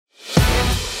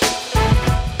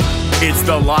It's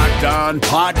the Locked On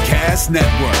Podcast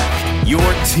Network, your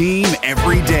team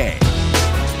every day.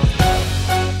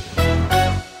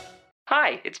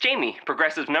 Hi, it's Jamie,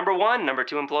 Progressive #1,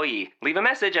 #2 employee. Leave a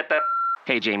message at the...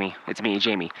 Hey, Jamie, it's me,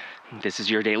 Jamie. This is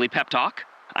your daily pep talk.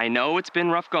 I know it's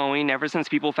been rough going ever since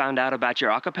people found out about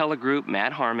your a cappella group,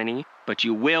 Mad Harmony, but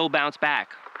you will bounce back.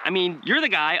 I mean, you're the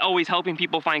guy always helping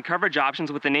people find coverage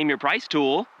options with the Name Your Price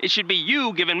tool. It should be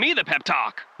you giving me the pep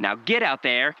talk. Now get out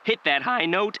there, hit that high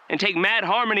note, and take Mad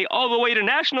Harmony all the way to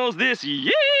nationals this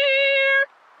year!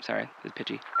 Sorry, it's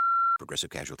pitchy. Progressive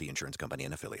Casualty Insurance Company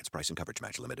and Affiliates. Price and coverage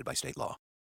match limited by state law.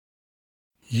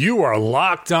 You are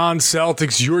Locked On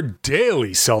Celtics, your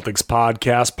daily Celtics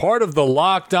podcast, part of the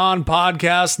Locked On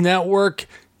Podcast Network,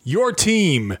 your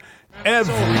team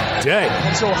every day.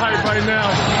 I'm so hyped right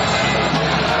now.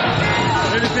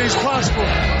 Anything's possible.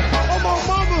 Oh,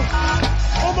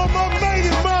 my mama made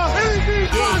it, ma. Anything's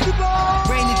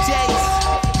possible. Rainy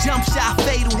days, jump shot,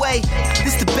 fade away.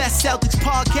 This the best Celtics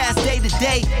podcast day to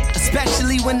day,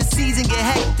 especially when the season get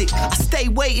hectic. I stay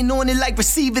waiting on it like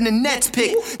receiving a Nets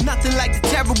pick. Nothing like the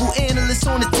terrible analysts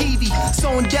on the TV.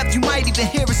 So in depth, you might even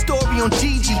hear a story on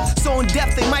Gigi. So in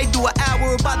depth, they might do an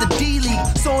hour about the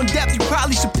D-League. So in depth, you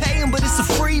probably should pay them, but it's a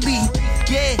freebie.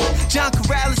 Yeah, John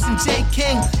Corrales and Jay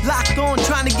King locked on,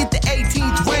 trying to get the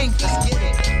 18th ring.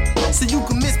 So you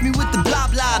can miss me with the blah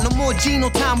blah. No more Geno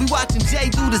time, we watching Jay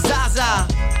do the Zaza.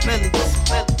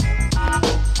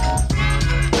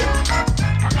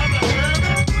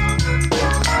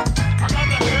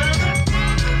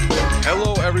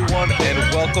 Hello, everyone,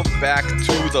 and welcome back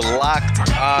to the Locked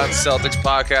On Celtics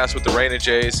podcast with the Rain and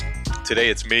Jays. Today,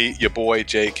 it's me, your boy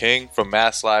Jay King from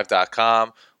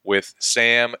MassLive.com with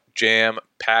Sam, Jam,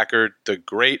 Packard, the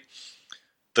Great.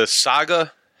 The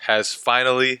saga has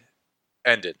finally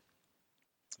ended.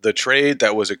 The trade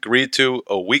that was agreed to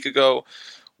a week ago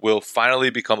will finally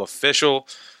become official.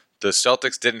 The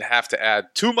Celtics didn't have to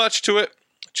add too much to it,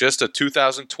 just a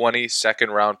 2020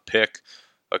 second-round pick,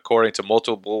 according to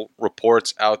multiple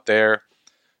reports out there.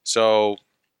 So,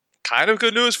 kind of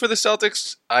good news for the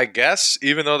Celtics, I guess,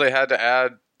 even though they had to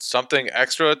add something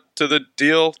extra to the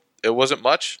deal. It wasn't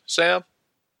much, Sam?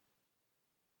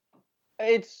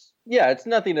 It's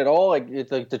nothing at all. Like,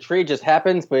 it's like the trade just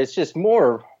happens, but it's just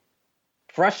more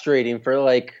frustrating for,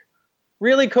 like,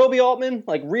 really, Kobe Altman?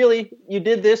 Like, really? You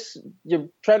did this?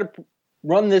 You try to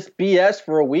run this BS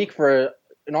for a week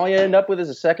and all you end up with is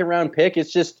a second-round pick?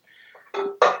 It's just,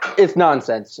 it's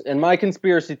nonsense. And my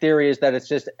conspiracy theory is that it's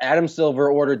just Adam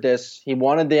Silver ordered this. He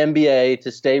wanted the NBA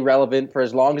to stay relevant for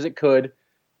as long as it could.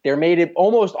 They made it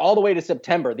almost all the way to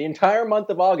September. The entire month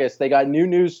of August, they got new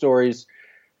news stories.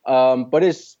 But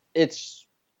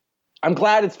I'm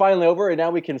glad it's finally over, and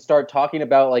now we can start talking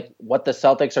about like what the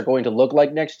Celtics are going to look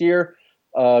like next year.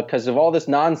 Because of all this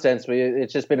nonsense,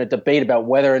 it's just been a debate about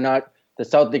whether or not the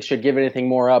Celtics should give anything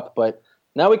more up. But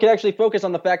now we can actually focus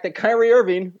on the fact that Kyrie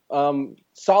Irving,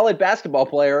 solid basketball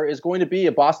player, is going to be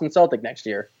a Boston Celtic next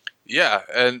year. Yeah,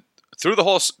 and through the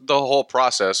whole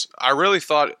process, I really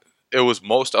thought it was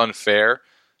most unfair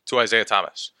to Isaiah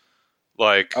Thomas.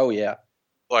 Like, oh yeah,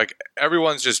 like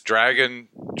everyone's just dragging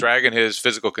his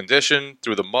physical condition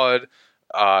through the mud,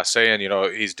 saying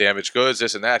he's damaged goods,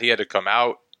 this and that. He had to come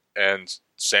out and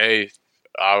say,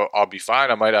 I'll be fine.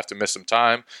 I might have to miss some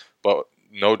time, but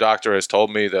no doctor has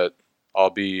told me that I'll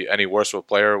be any worse of a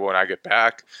player when I get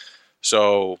back.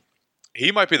 So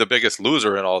he might be the biggest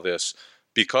loser in all this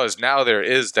because now there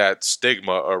is that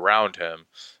stigma around him.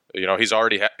 He's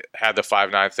already had the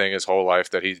 5'9" thing his whole life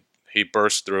that he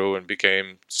burst through and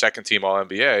became second-team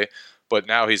All-NBA, but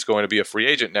now he's going to be a free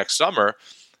agent next summer,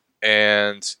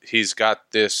 and he's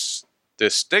got this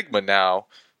stigma now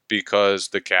because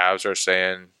the Cavs are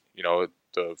saying,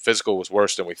 the physical was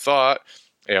worse than we thought,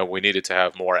 and we needed to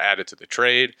have more added to the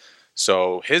trade.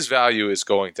 So his value is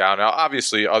going down. Now,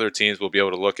 obviously, other teams will be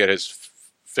able to look at his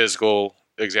physical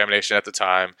examination at the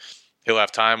time. He'll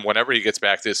have time whenever he gets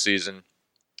back this season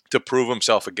to prove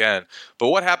himself again. But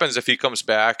what happens if he comes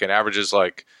back and averages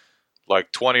like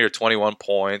 20 or 21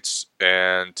 points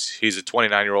and he's a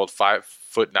 29-year-old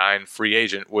 5'9" free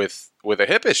agent with a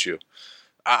hip issue?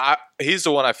 He's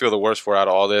the one I feel the worst for out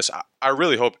of all this. I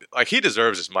really hope, he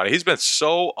deserves his money. He's been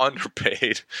so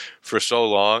underpaid for so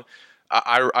long.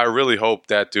 I really hope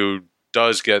that dude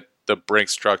does get the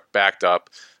Brinks truck backed up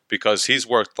because he's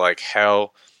worked like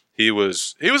hell. He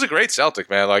was a great Celtic,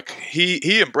 man. Like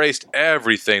he embraced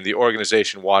everything the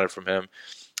organization wanted from him,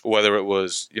 whether it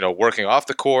was working off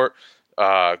the court,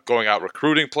 going out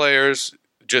recruiting players,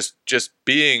 just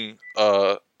being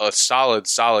a solid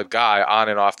guy on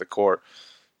and off the court.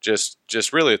 Just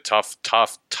really a tough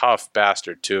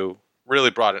bastard too.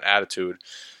 Really brought an attitude.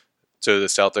 to the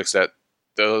Celtics that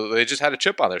they just had a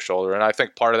chip on their shoulder. And I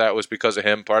think part of that was because of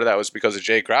him. Part of that was because of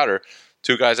Jay Crowder,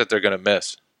 two guys that they're going to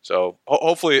miss. So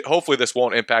hopefully this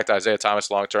won't impact Isaiah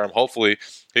Thomas long term. Hopefully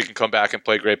he can come back and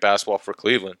play great basketball for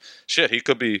Cleveland. Shit, he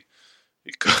could be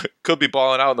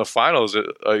balling out in the finals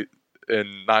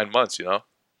in 9 months. You know.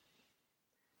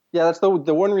 Yeah, that's the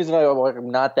one reason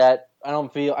I'm not that. I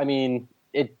don't feel. I mean,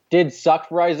 it did suck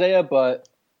for Isaiah, but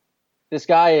this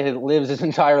guy lives his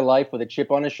entire life with a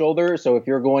chip on his shoulder. So if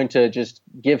you're going to just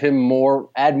give him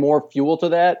add more fuel to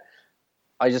that,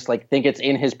 I just think it's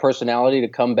in his personality to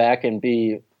come back and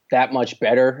be that much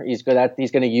better. He's going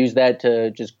to use that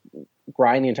to just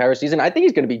grind the entire season. I think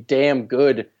he's going to be damn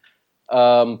good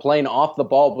playing off the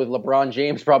ball with LeBron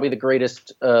James, probably the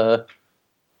greatest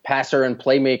passer and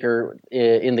playmaker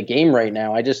in the game right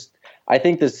now. I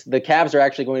think the Cavs are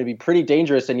actually going to be pretty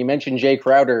dangerous. And you mentioned Jay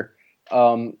Crowder.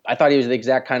 I thought he was the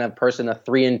exact kind of person, a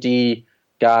 3-and-D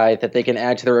guy that they can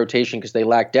add to the rotation because they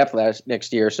lack depth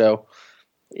next year. So,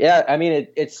 yeah, I mean,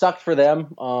 it sucked for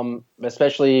them,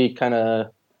 especially kind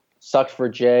of sucked for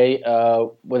Jay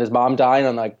with his mom dying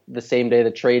on the same day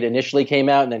the trade initially came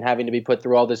out and then having to be put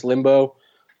through all this limbo.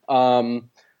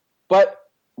 But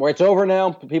where it's over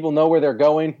now, people know where they're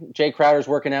going. Jay Crowder's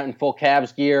working out in full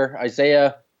Cavs gear.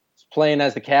 Isaiah is playing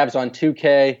as the Cavs on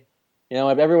 2K. You know,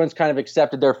 everyone's kind of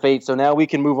accepted their fate, so now we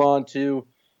can move on to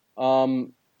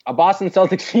a Boston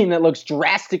Celtics team that looks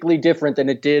drastically different than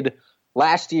it did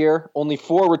last year. Only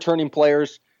 4 returning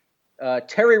players.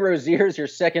 Terry Rozier's your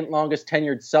second longest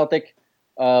tenured Celtic.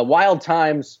 Wild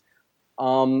times.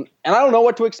 And I don't know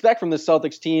what to expect from this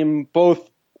Celtics team,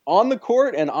 both on the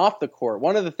court and off the court.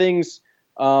 One of the things,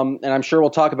 and I'm sure we'll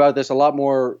talk about this a lot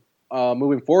more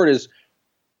moving forward, is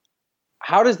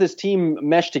how does this team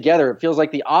mesh together? It feels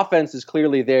like the offense is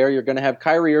clearly there. You're going to have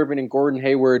Kyrie Irving and Gordon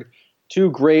Hayward, 2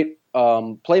 great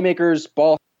playmakers,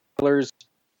 ball handlers,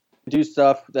 do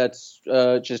stuff that's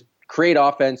just create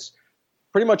offense.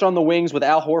 Pretty much on the wings with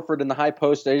Al Horford in the high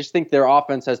post. I just think their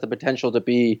offense has the potential to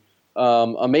be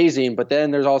amazing. But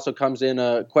then there's also comes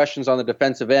in questions on the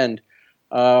defensive end.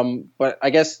 But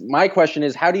I guess my question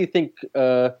is, how do you think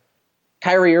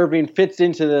Kyrie Irving fits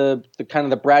into the kind of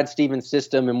the Brad Stevens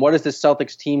system, and what is this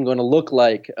Celtics team going to look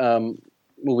like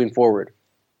moving forward?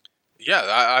 Yeah,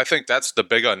 I think that's the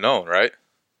big unknown, right?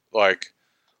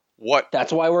 What?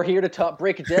 That's why we're here to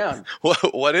break it down.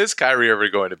 What is Kyrie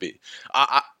Irving going to be?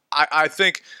 I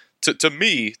think, to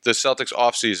me, the Celtics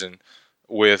offseason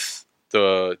with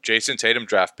the Jason Tatum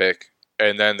draft pick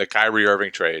and then the Kyrie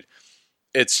Irving trade,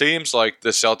 it seems like the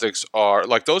Celtics are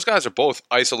those guys are both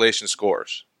isolation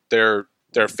scorers. They're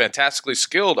fantastically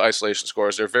skilled isolation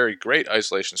scorers. They're very great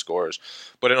isolation scorers.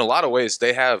 But in a lot of ways,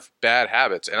 they have bad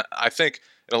habits. And I think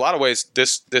in a lot of ways,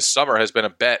 this summer has been a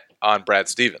bet on Brad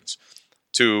Stevens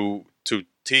to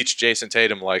teach Jason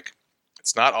Tatum,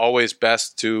 it's not always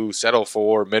best to settle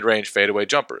for mid-range fadeaway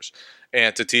jumpers.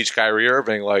 And to teach Kyrie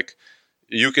Irving,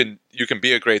 you can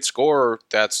be a great scorer.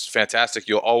 That's fantastic.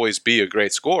 You'll always be a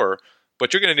great scorer.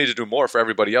 But you're going to need to do more for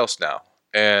everybody else now.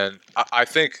 And I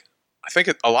think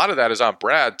a lot of that is on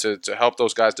Brad to help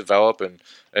those guys develop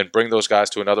and bring those guys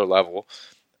to another level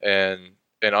and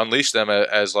unleash them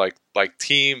as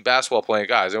team basketball playing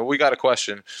guys. And we got a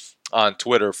question on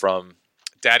Twitter from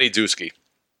Daddy Dusky.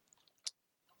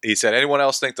 He said, anyone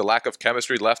else think the lack of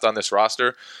chemistry left on this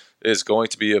roster is going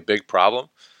to be a big problem?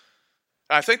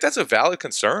 I think that's a valid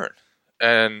concern.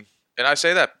 And I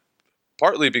say that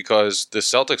partly because the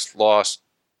Celtics lost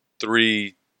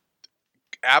 3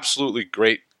 absolutely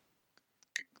great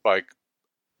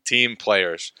team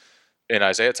players in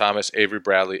Isaiah Thomas, Avery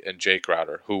Bradley, and Jay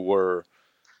Crowder, who were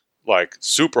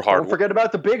super hard. Don't forget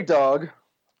about the big dog.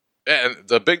 And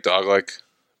the big dog,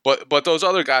 but those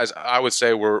other guys, I would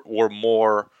say, were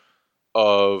more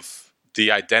of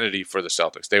the identity for the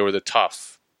Celtics. They were the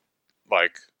tough,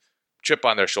 chip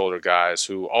on their shoulder guys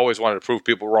who always wanted to prove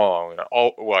people wrong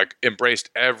and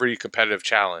embraced every competitive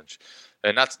challenge.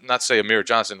 And not to say Amir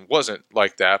Johnson wasn't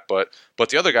like that, but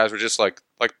the other guys were just like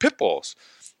pit bulls.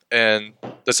 And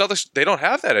the Celtics, they don't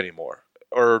have that anymore,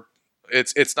 or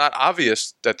it's not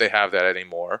obvious that they have that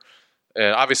anymore.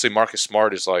 And obviously Marcus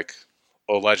Smart is a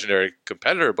legendary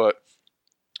competitor, but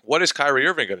what is Kyrie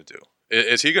Irving going to do?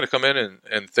 Is he going to come in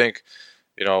and think,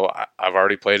 I've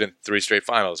already played in 3 straight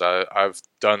finals. I've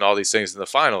done all these things in the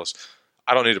finals.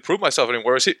 I don't need to prove myself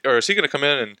anymore. Is he going to come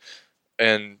in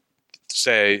and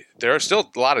say, there are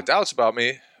still a lot of doubts about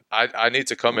me. I need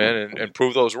to come in and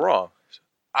prove those wrong.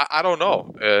 I don't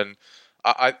know. And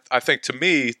I think, to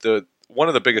me, one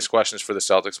of the biggest questions for the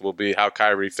Celtics will be how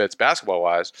Kyrie fits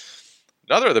basketball-wise.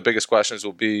 Another of the biggest questions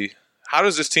will be, how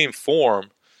does this team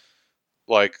form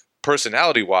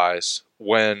personality-wise,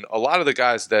 when a lot of the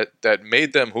guys that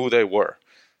made them who they were,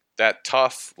 that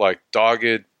tough, like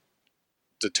dogged,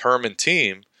 determined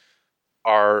team,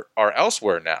 are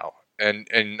elsewhere now. And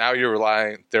now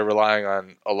they're relying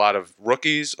on a lot of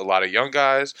rookies, a lot of young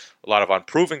guys, a lot of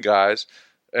unproven guys,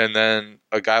 and then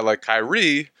a guy like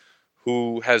Kyrie,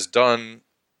 who has done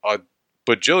a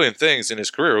bajillion things in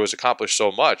his career, who has accomplished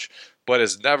so much, but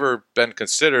has never been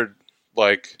considered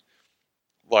like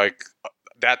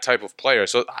that type of player.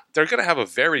 So they're going to have a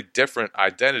very different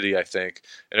identity, I think,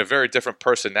 and a very different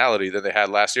personality than they had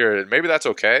last year. And maybe that's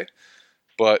okay,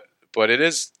 but it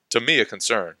is, to me, a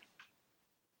concern.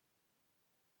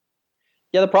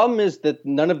 Yeah, the problem is that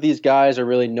none of these guys are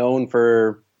really known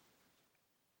for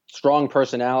strong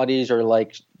personalities or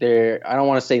like I don't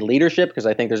want to say leadership, because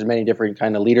I think there's many different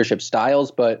kind of leadership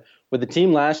styles, but with the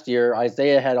team last year,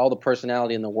 Isaiah had all the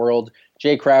personality in the world.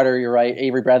 Jay Crowder, you're right,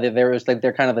 Avery Bradley,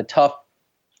 they're kind of the tough,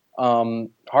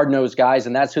 hard-nosed guys,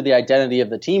 and that's who the identity of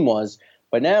the team was.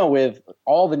 But now with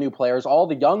all the new players, all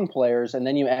the young players, and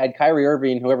then you add Kyrie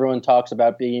Irving, who everyone talks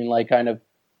about being like kind of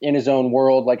in his own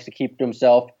world, likes to keep to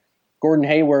himself. Gordon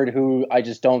Hayward, who I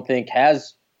just don't think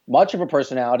has much of a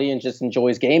personality and just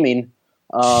enjoys gaming.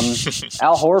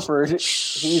 Al Horford,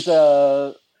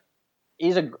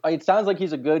 it sounds like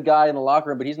he's a good guy in the locker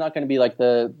room, but he's not going to be like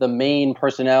the main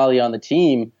personality on the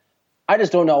team. I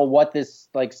just don't know what this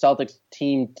like Celtics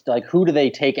team, like who do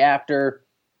they take after?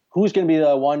 Who's going to be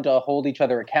the one to hold each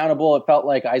other accountable? It felt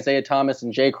like Isaiah Thomas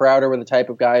and Jay Crowder were the type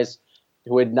of guys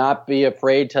who would not be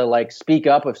afraid to like speak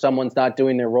up if someone's not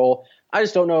doing their role. I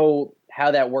just don't know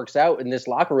how that works out in this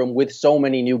locker room with so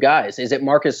many new guys. Is it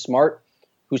Marcus Smart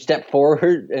who stepped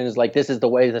forward and is like, this is the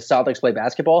way the Celtics play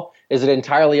basketball? Is it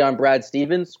entirely on Brad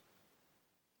Stevens?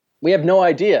 We have no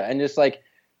idea. And just like,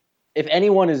 if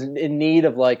anyone is in need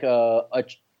of like a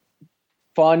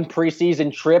fun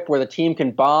preseason trip where the team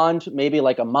can bond, maybe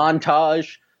like a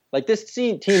montage, like this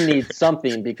team needs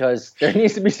something, because there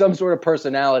needs to be some sort of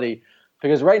personality.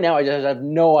 Because right now I just have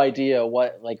no idea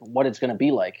what it's going to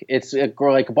be like. It's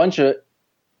like a bunch of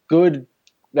good,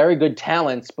 very good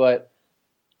talents, but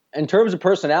in terms of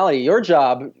personality, your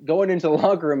job going into the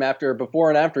locker room before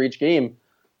and after each game,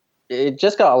 it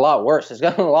just got a lot worse. It's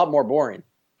gotten a lot more boring.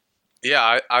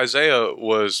 Yeah, Isaiah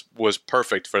was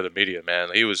perfect for the media, man.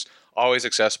 He was always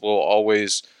accessible,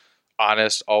 always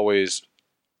honest, always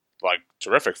like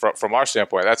terrific from our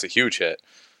standpoint. That's a huge hit.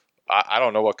 I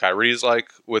don't know what Kyrie's like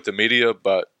with the media,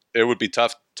 but it would be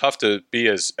tough to be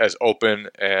as open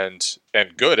and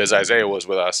good as Isaiah was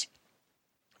with us.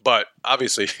 But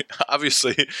obviously,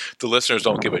 the listeners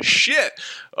don't give a shit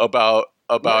about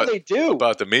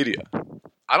the media.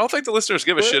 I don't think the listeners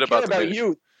give a shit about the media.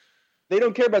 You. They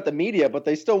don't care about the media, but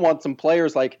they still want some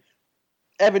players like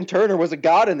Evan Turner was a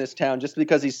god in this town just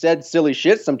because he said silly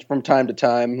shit from time to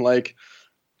time. Like,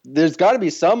 there's got to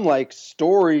be some like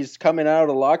stories coming out of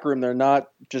the locker room. They're not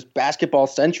just basketball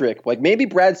centric. Like maybe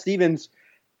Brad Stevens,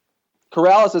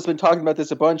 Corrales has been talking about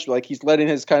this a bunch. Like he's letting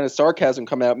his kind of sarcasm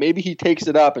come out. Maybe he takes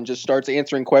it up and just starts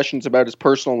answering questions about his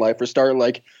personal life, or start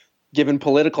like giving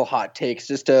political hot takes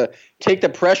just to take the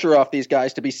pressure off these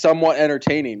guys to be somewhat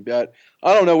entertaining. But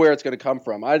I don't know where it's going to come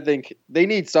from. I think they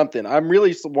need something. I'm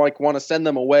really like want to send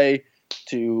them away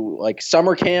to like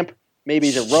summer camp.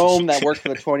 Maybe to Rome. That worked for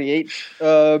the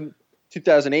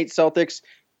 2008 Celtics.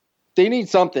 They need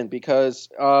something, because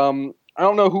I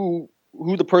don't know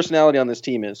who the personality on this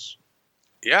team is.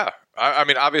 Yeah. I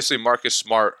mean, obviously Marcus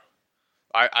Smart,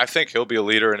 I think he'll be a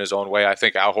leader in his own way. I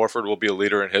think Al Horford will be a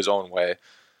leader in his own way.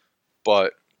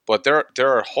 But there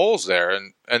are holes there,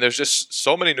 and there's just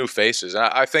so many new faces. And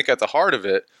I think at the heart of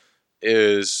it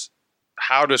is,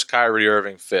 how does Kyrie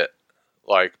Irving fit?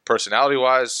 Like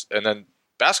personality-wise, and then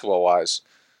basketball-wise.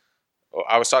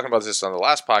 I was talking about this on the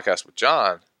last podcast with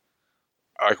John.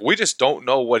 Like, we just don't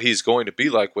know what he's going to be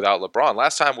like without LeBron.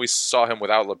 Last time we saw him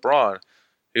without LeBron,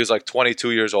 he was like 22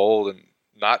 years old and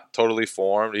not totally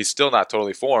formed. He's still not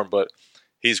totally formed, but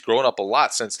he's grown up a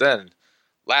lot since then.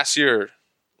 Last year,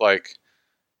 like,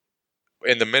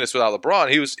 in the minutes without LeBron,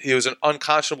 he was an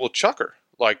unconscionable chucker,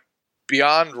 like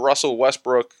beyond Russell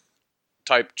Westbrook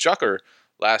type chucker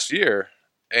last year.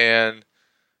 And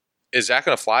is that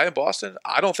going to fly in Boston?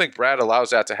 I don't think Brad allows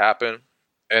that to happen,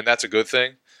 and that's a good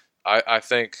thing. I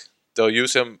think they'll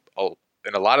use him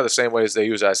in a lot of the same ways they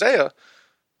use Isaiah,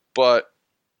 but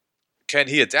can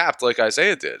he adapt like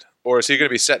Isaiah did? Or is he going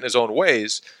to be set in his own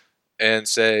ways and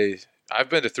say, I've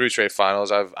been to 3 straight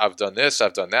finals, I've done this,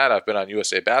 I've done that, I've been on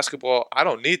USA Basketball, I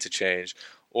don't need to change?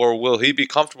 Or will he be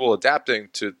comfortable adapting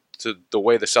to the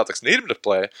way the Celtics need him to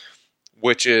play,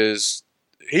 which is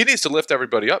he needs to lift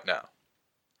everybody up now.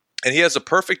 And he has a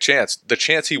perfect chance, the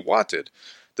chance he wanted,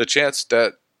 the chance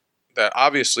that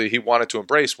obviously he wanted to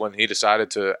embrace when he decided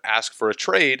to ask for a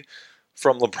trade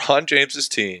from LeBron James's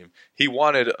team. He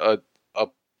wanted a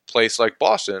place like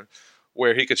Boston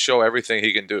where he could show everything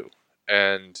he can do.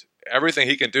 And everything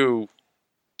he can do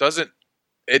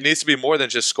it needs to be more than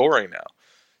just scoring now.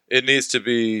 It needs to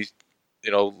be,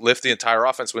 lift the entire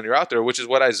offense when you're out there, which is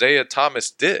what Isaiah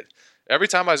Thomas did. Every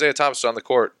time Isaiah Thomas was on the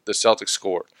court, the Celtics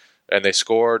scored. And they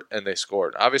scored, and they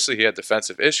scored. Obviously, he had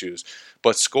defensive issues,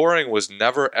 but scoring was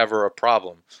never, ever a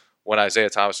problem when Isaiah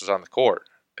Thomas was on the court.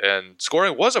 And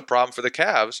scoring was a problem for the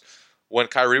Cavs when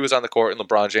Kyrie was on the court and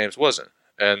LeBron James wasn't.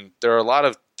 And there are a lot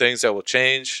of things that will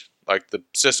change. Like the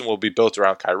system will be built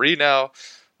around Kyrie now.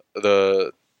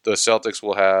 The Celtics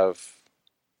will have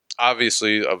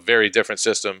obviously a very different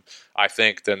system, I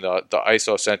think, than the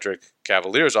ISO-centric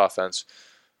Cavaliers offense.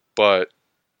 But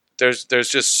there's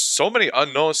just so many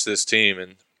unknowns to this team,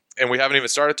 and we haven't even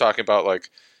started talking about like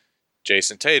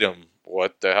Jason Tatum.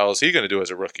 What the hell is he going to do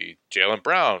as a rookie? Jaylen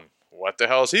Brown. What the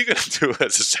hell is he going to do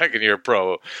as a second-year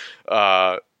pro?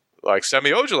 Like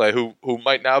Semi Ojeleye, who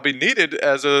might now be needed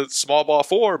as a small ball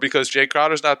 4 because Jay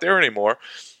Crowder's not there anymore.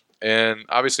 And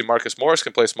obviously Marcus Morris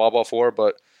can play small ball 4,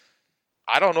 but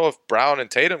I don't know if Brown and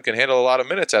Tatum can handle a lot of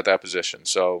minutes at that position.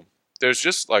 So there's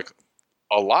just like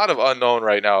a lot of unknown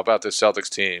right now about this Celtics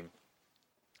team.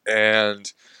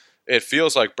 And it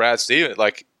feels like Brad Stevens,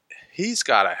 like he's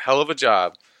got a hell of a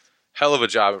job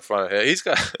in front of him.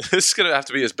 This is going to have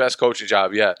to be his best coaching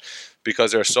job yet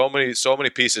because there are so many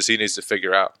pieces he needs to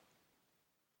figure out.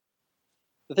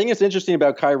 The thing that's interesting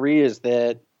about Kyrie is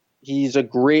that he's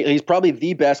probably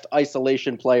the best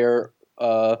isolation player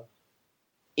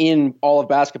in all of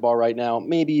basketball right now.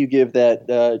 Maybe you give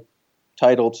that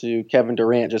title to Kevin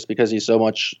Durant just because he's so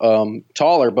much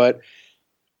taller, but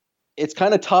it's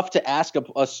kind of tough to ask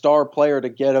a star player to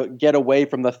get away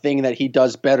from the thing that he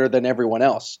does better than everyone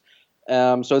else.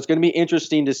 So it's going to be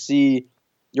interesting to see,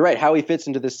 you're right, how he fits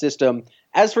into the system.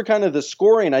 As for kind of the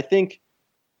scoring, I think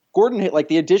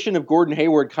the addition of Gordon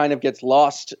Hayward kind of gets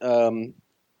lost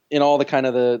in all the kind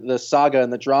of the saga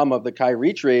and the drama of the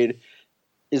Kyrie trade,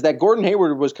 is that Gordon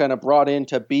Hayward was kind of brought in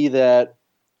to be that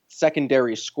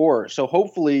secondary scorer. So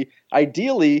hopefully,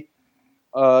 ideally,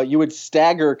 you would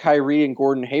stagger Kyrie and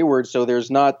Gordon Hayward so there's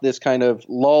not this kind of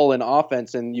lull in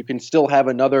offense and you can still have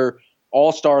another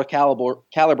all-star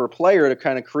caliber player to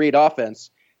kind of create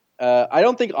offense. I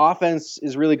don't think offense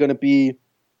is really going to be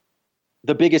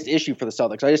the biggest issue for the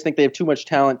Celtics. I just think they have too much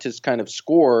talent to kind of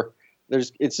score.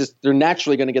 They're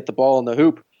naturally going to get the ball in the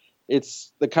hoop.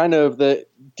 It's the kind of the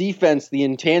defense, the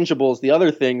intangibles, the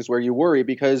other things where you worry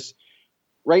because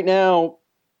right now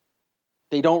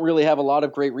they don't really have a lot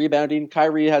of great rebounding.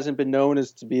 Kyrie hasn't been known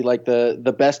as to be like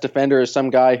the best defender, as some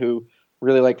guy who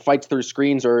really like fights through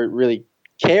screens or really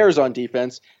cares on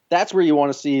defense. That's where you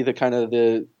want to see the kind of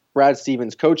the Brad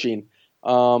Stevens coaching.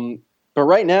 But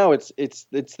right now it's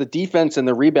the defense and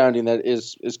the rebounding that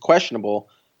is questionable.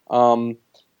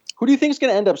 Who do you think is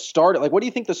going to end up starting? Like, what do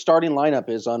you think the starting lineup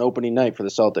is on opening night for the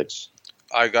Celtics?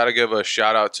 I got to give a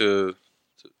shout out to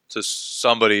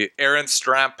somebody, Aaron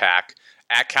Strampak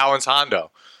at Cowan's Hondo,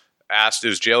 asked,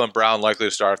 is Jaylen Brown likely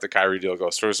to start if the Kyrie deal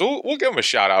goes through? So we'll give him a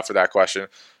shout out for that question.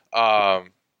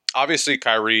 Obviously,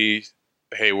 Kyrie,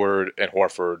 Hayward, and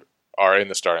Horford are in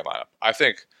the starting lineup. I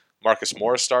think Marcus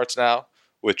Morris starts now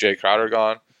with Jay Crowder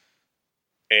gone.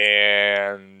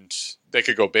 And they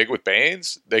could go big with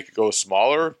Baines. They could go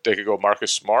smaller. They could go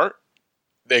Marcus Smart.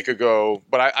 They could go,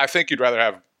 but I think you'd rather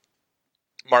have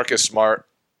Marcus Smart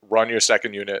run your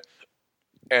second unit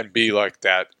and be like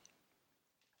that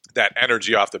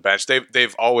energy off the bench.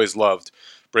 They've always loved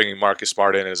bringing Marcus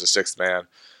Smart in as a sixth man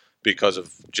because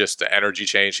of just the energy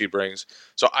change he brings.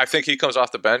 So I think he comes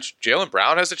off the bench. Jaylen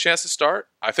Brown has a chance to start.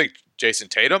 I think Jason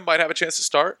Tatum might have a chance to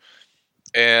start.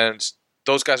 And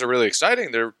those guys are really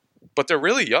exciting. But they're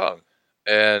really young.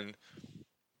 And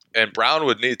Brown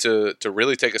would need to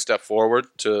really take a step forward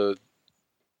to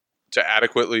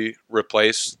adequately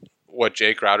replace what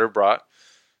Jay Crowder brought.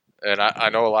 And I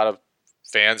know a lot of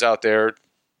fans out there,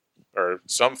 or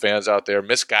some fans out there,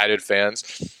 misguided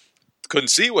fans, couldn't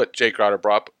see what Jay Crowder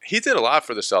brought. He did a lot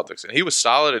for the Celtics, and he was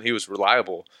solid and he was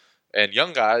reliable. And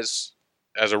young guys,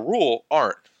 as a rule,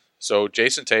 aren't. So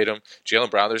Jason Tatum,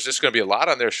 Jaylen Brown, there's just going to be a lot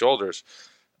on their shoulders.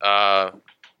 I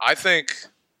think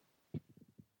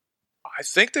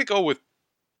they go with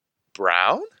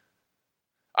Brown,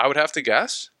 I would have to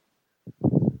guess.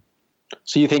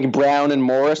 So you think Brown and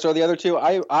Morris are the other two?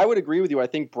 I would agree with you. I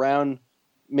think Brown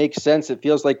makes sense. It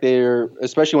feels like they're,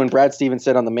 especially when Brad Stevens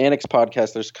said on the Mannix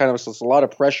podcast, there's kind of a lot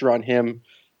of pressure on him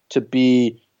to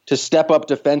step up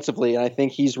defensively, and I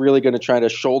think he's really going to try to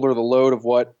shoulder the load of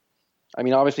what. I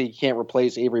mean, obviously he can't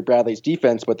replace Avery Bradley's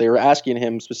defense, but they were asking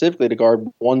him specifically to guard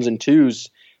ones and twos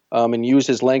and use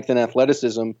his length and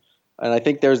athleticism. And I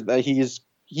think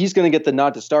he's going to get the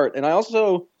nod to start. And I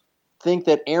also think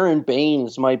that Aaron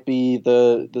Baines might be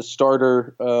the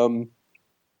starter. And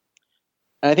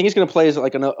I think he's going to play as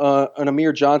like an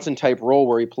Amir Johnson type role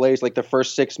where he plays like the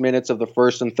first 6 minutes of the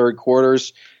first and third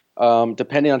quarters.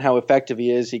 Depending on how effective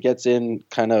he is, he gets in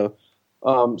kind of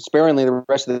sparingly the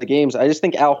rest of the games. I just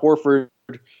think Al Horford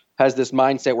has this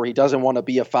mindset where he doesn't want to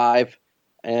be a 5,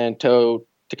 and to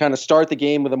kind of start the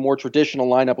game with a more traditional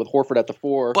lineup with Horford at the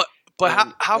 4. But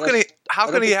how can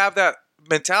he have that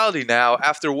mentality now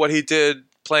after what he did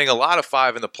playing a lot of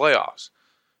 5 in the playoffs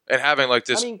and having like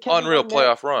this unreal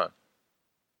playoff run?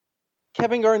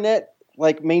 Kevin Garnett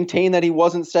like maintained that he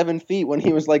wasn't 7 feet when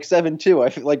he was like 7'2".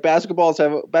 I feel like basketball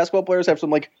players have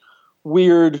some like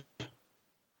weird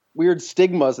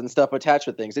stigmas and stuff attached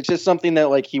with things. It's just something that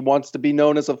like he wants to be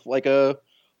known as a 4.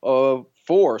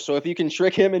 So if you can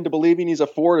trick him into believing he's a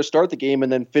 4 to start the game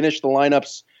and then finish the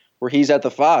lineups where he's at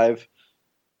the 5,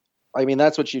 I mean,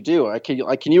 that's what you do.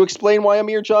 Can you explain why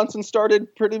Amir Johnson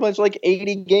started pretty much like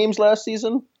 80 games last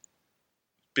season?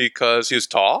 Because he was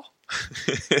tall.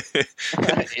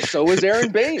 So was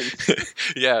Aaron Baines.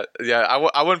 Yeah.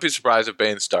 I wouldn't be surprised if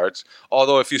Baines starts.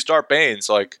 Although if you start Baines,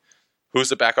 like, who's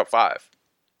the backup 5?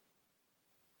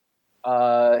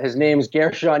 His name's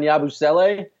Gershon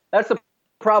Yabusele. That's the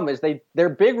problem. Is their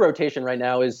big rotation right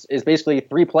now is basically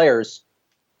 3 players.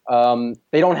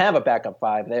 They don't have a backup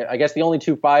 5. I guess the only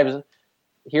 2 5s.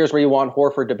 Here's where you want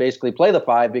Horford to basically play the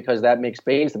 5 because that makes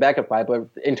Baines the backup 5. But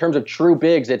in terms of true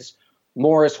bigs, it's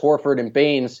Morris, Horford, and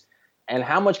Baines. And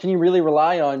how much can you really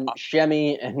rely on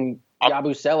Shemi and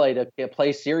Yabusele to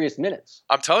play serious minutes?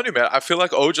 I'm telling you, man, I feel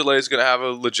like Ojale is going to have a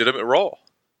legitimate role.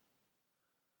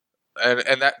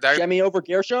 And that Shemi over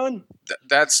Gershon?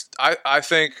 I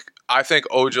think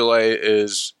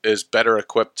Ojale is better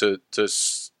equipped to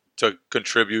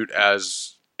contribute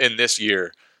as in this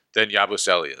year than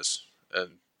Yabusele is.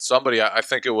 And somebody, I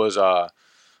think it was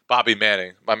Bobby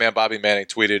Manning, my man Bobby Manning,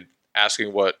 tweeted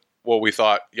asking what we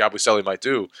thought Yabusele might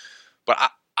do. But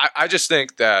I just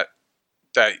think that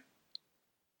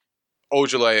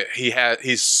Ojale,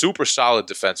 he's super solid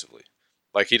defensively.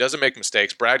 Like, he doesn't make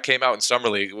mistakes. Brad came out in Summer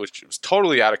League, which was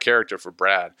totally out of character for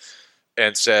Brad,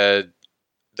 and said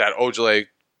that Ojale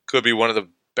could be one of the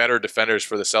better defenders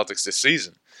for the Celtics this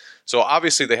season. So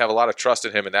obviously they have a lot of trust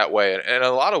in him in that way. And in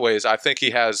a lot of ways, I think he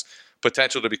has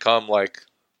potential to become like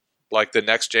the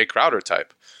next Jay Crowder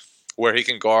type, where he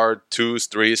can guard 2s,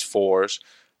 3s, 4s.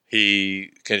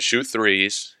 He can shoot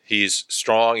 3s. He's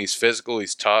strong. He's physical.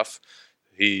 He's tough.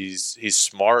 He's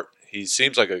smart. He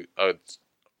seems like a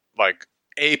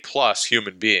A+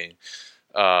 human being,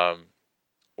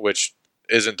 which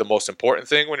isn't the most important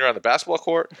thing when you're on the basketball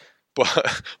court.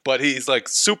 But he's like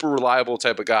super reliable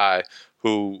type of guy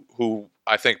who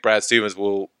I think Brad Stevens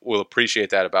will appreciate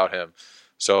that about him.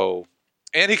 So,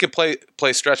 and he can play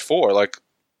stretch 4. Like,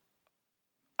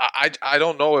 I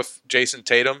don't know if Jason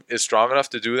Tatum is strong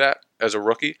enough to do that as a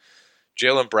rookie.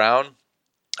 Jaylen Brown,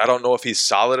 I don't know if he's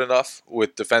solid enough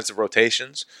with defensive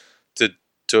rotations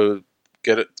to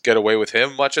get away with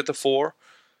him much at the 4.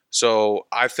 So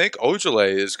I think Ojale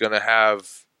is going to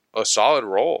have a solid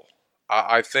role.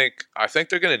 I think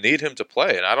they're going to need him to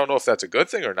play, and I don't know if that's a good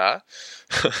thing or not.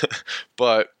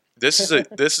 But this is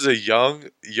a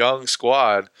young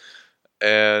squad,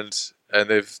 and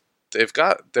they've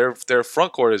got their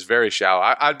front court is very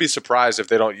shallow. I'd be surprised if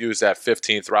they don't use that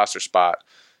 15th roster spot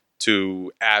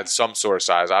to add some sort of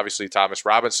size. Obviously, Thomas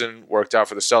Robinson worked out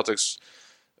for the Celtics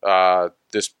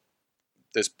this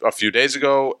a few days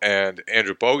ago, and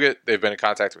Andrew Bogut, they've been in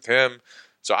contact with him.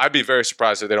 So I'd be very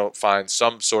surprised if they don't find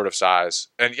some sort of size.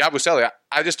 And Yabusele,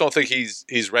 I just don't think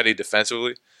he's ready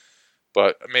defensively.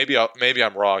 But maybe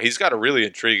I'm wrong. He's got a really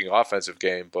intriguing offensive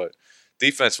game, but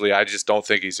defensively, I just don't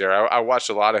think he's there. I watched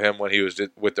a lot of him when he was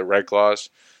with the Red Claws,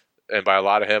 and by a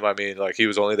lot of him, I mean like he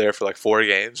was only there for like 4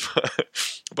 games.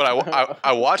 But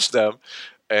I watched them,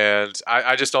 and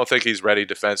I just don't think he's ready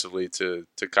defensively to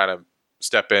kind of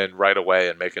step in right away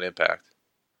and make an impact.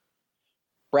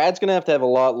 Brad's going to have a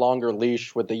lot longer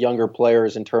leash with the younger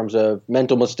players in terms of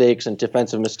mental mistakes and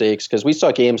defensive mistakes, because we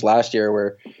saw games last year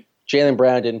where Jaylen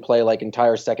Brown didn't play like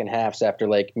entire second halves after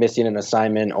like missing an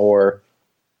assignment or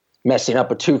messing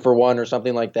up a 2-for-1 or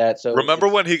something like that. So remember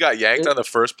when he got yanked on the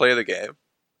first play of the game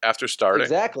after starting?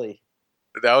 Exactly.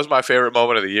 That was my favorite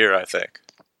moment of the year, I think.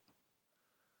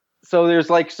 So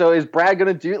is Brad going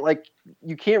to do, like,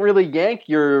 you can't really yank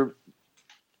your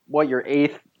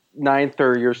 8th ninth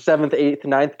or your seventh, eighth,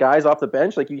 ninth guys off the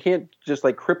bench. Like, you can't just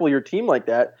like cripple your team like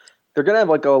that. They're going to have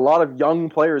like a lot of young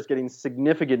players getting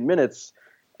significant minutes,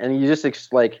 and you just it's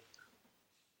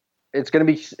going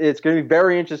to be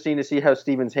very interesting to see how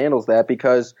Stevens handles that,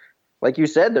 because like you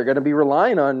said, they're going to be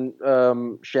relying on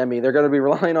Shemi. They're going to be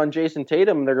relying on Jason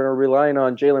Tatum. They're going to be relying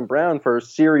on Jaylen Brown for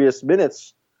serious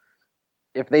minutes.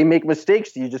 If they make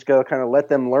mistakes, you just got to kind of let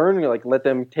them learn, like let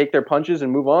them take their punches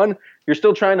and move on. You're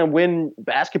still trying to win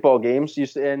basketball games,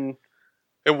 and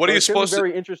what are you supposed to?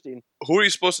 Very interesting. Who are you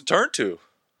supposed to turn to?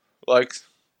 Like,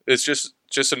 it's just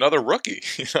another rookie.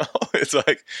 You know, it's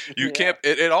like you can't.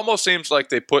 It almost seems like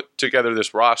they put together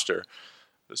this roster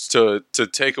to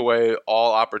take away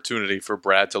all opportunity for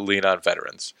Brad to lean on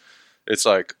veterans. It's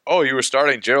like, oh, you were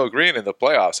starting Gerald Green in the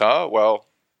playoffs, huh? Well,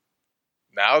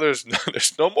 now there's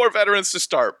no more veterans to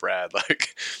start, Brad.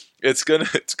 Like, it's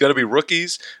gonna be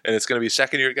rookies, and it's gonna be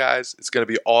second year guys. It's gonna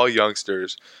be all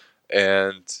youngsters,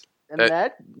 and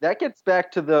that gets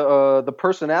back to the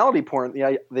personality point,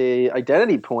 the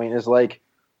identity point is like,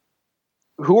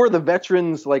 who are the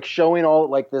veterans like showing all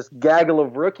like this gaggle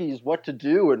of rookies what to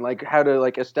do and like how to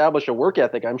like establish a work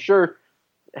ethic? I'm sure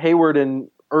Hayward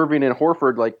and Irving and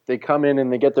Horford, like, they come in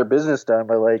and they get their business done,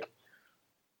 but like,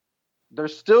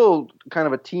 there's still kind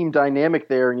of a team dynamic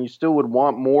there, and you still would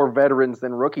want more veterans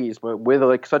than rookies. But with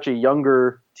like such a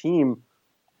younger team,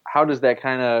 how does that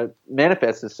kind of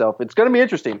manifest itself? It's going to be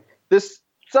interesting. This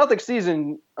Celtics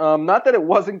season, not that it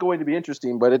wasn't going to be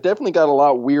interesting, but it definitely got a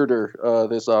lot weirder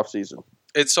this offseason.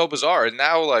 It's so bizarre. And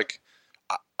now, like,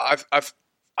 I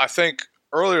think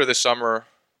earlier this summer,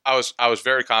 I was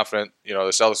very confident, you know,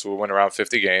 the Celtics would win around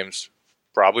 50 games,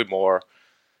 probably more.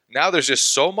 Now there's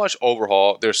just so much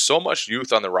overhaul. There's so much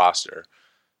youth on the roster.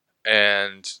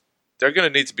 And they're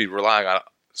going to need to be relying on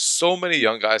so many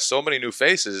young guys, so many new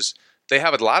faces. They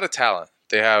have a lot of talent.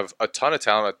 They have a ton of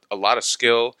talent, a lot of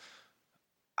skill.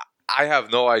 I have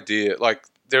no idea. Like,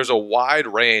 there's a wide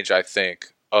range, I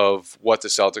think, of what the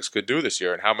Celtics could do this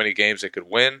year and how many games they could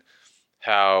win,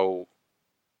 how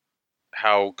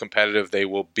competitive they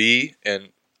will be. And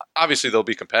obviously they'll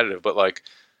be competitive, but like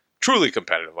truly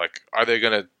competitive. Like, are they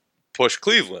going to push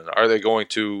Cleveland? Are they going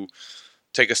to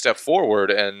take a step forward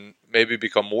and maybe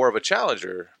become more of a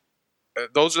challenger?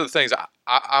 Those are the things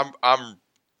I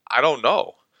don't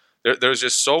know. There's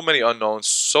just so many unknowns,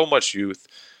 so much youth,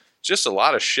 just a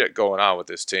lot of shit going on with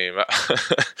this team.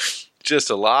 Just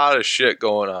a lot of shit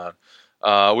going on.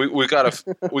 We got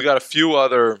a few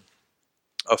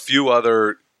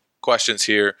other questions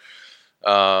here.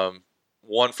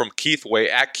 One from Keith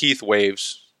at Keith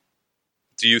Waves.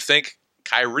 Do you think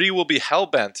Kyrie will be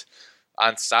hell-bent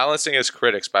on silencing his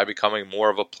critics by becoming more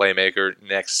of a playmaker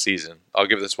next season? I'll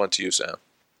give this one to you, Sam.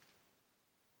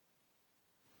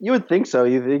 You would think so.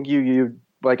 You think you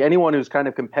like anyone who's kind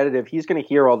of competitive, he's going to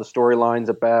hear all the storylines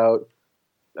about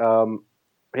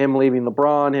him leaving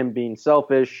LeBron, him being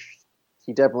selfish.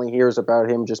 He definitely hears about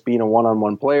him just being a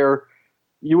one-on-one player.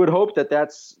 You would hope that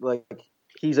that's like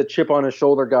he's a chip on his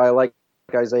shoulder guy like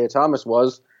Isaiah Thomas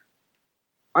was.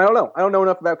 I don't know. I don't know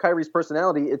enough about Kyrie's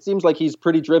personality. It seems like he's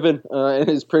pretty driven and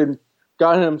has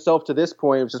gotten himself to this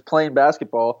point of just playing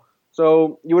basketball.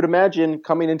 So you would imagine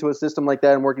coming into a system like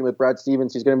that and working with Brad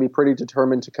Stevens, he's going to be pretty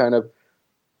determined to kind of,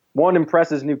 one, impress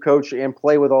his new coach and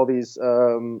play with all these,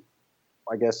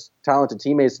 I guess, talented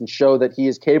teammates and show that he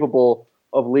is capable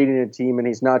of leading a team and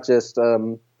he's not just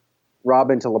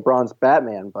Robin to LeBron's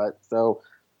Batman. But so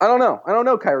I don't know. I don't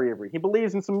know Kyrie Irving. He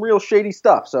believes in some real shady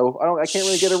stuff, so I can't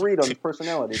really get a read on his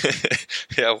personality.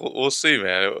 Yeah, we'll see,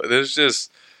 man. There's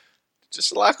just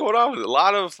a lot going on with it. A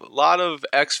lot of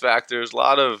X factors, a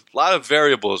lot of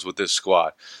variables with this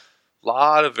squad. A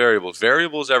lot of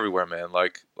variables everywhere, man.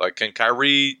 Like can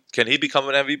he become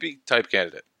an MVP type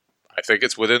candidate? I think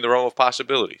it's within the realm of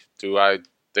possibility. Do I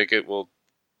think it will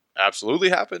absolutely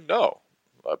happen? No,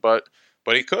 but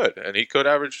he could, and he could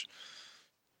average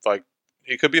like.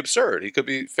 He could be absurd. He could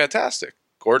be fantastic.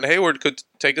 Gordon Hayward could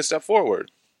take a step forward.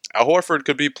 Al Horford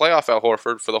could be playoff Al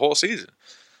Horford for the whole season.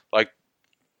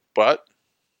 But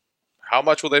how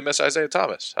much will they miss Isaiah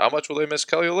Thomas? How much will they miss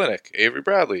Kelly Olynyk, Avery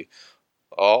Bradley?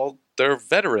 All their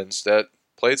veterans that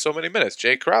played so many minutes.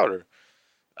 Jay Crowder.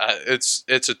 It's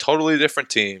a totally different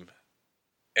team.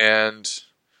 And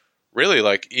really,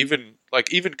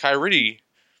 even Kyrie,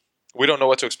 we don't know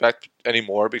what to expect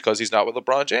anymore because he's not with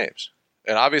LeBron James.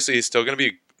 And obviously, he's still going to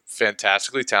be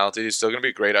fantastically talented. He's still going to be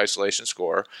a great isolation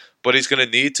scorer. But he's going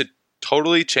to need to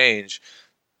totally change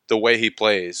the way he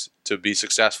plays to be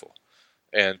successful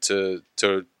and to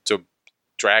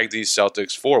drag these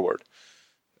Celtics forward.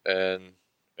 And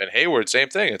Hayward, same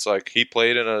thing. It's like he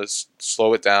played in a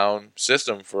slow it down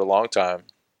system for a long time.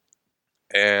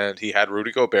 and he had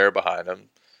Rudy Gobert behind him.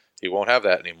 He won't have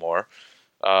that anymore.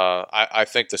 I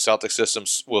think the Celtics system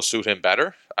will suit him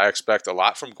better. I expect a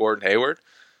lot from Gordon Hayward,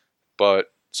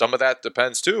 but some of that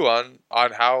depends too on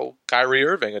how Kyrie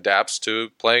Irving adapts to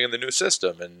playing in the new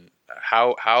system, and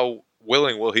how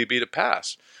willing will he be to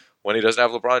pass when he doesn't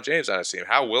have LeBron James on his team.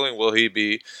 How willing will he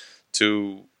be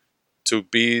to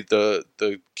be the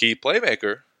key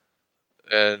playmaker?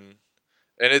 And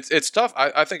it's tough.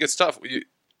 I think it's tough.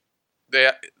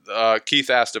 Keith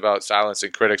asked about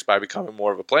silencing critics by becoming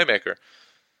more of a playmaker.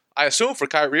 I assume for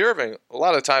Kyrie Irving, a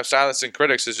lot of times silencing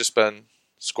critics has just been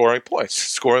scoring points,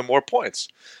 scoring more points.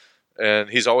 And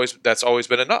that's always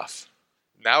been enough.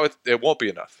 Now it won't be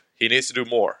enough. He needs to do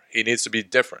more. He needs to be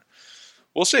different.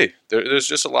 We'll see. There's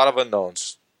just a lot of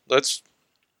unknowns. A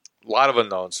lot of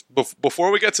unknowns.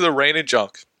 Before we get to the rain and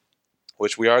junk,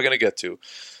 which we are going to get to,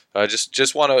 I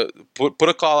just want to put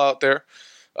a call out there.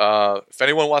 If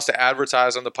anyone wants to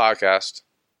advertise on the podcast,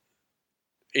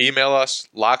 email us,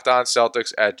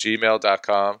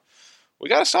 lockedonceltics@gmail.com. We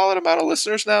got a solid amount of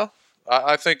listeners now.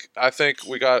 I think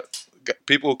we got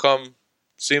people who come,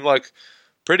 seem like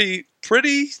pretty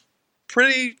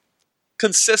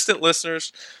consistent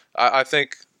listeners. I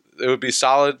think it would be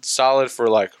solid for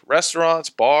like restaurants,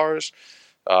 bars.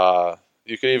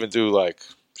 You can even do like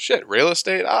real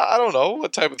estate. I don't know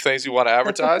what type of things you want to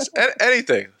advertise.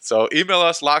 Anything. So email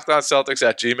us,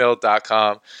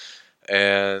 lockedonceltics@gmail.com,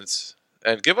 and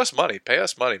give us money. Pay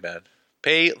us money, man.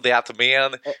 Pay that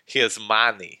man his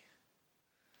money.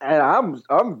 And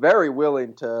I'm very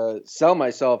willing to sell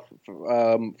myself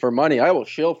for money. I will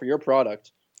shill for your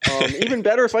product. Even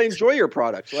better if I enjoy your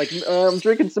product. Like I'm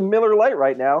drinking some Miller Lite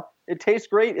right now. It tastes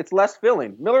great. It's less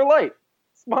filling. Miller Lite,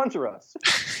 sponsor us.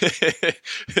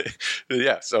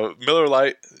 Yeah. So Miller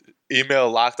Lite.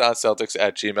 Email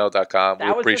lockedonceltics@gmail.com. We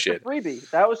appreciate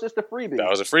it. That was just a freebie. That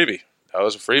was a freebie.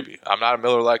 I'm not a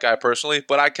Miller Lite guy personally,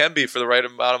 but I can be for the right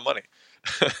amount of money.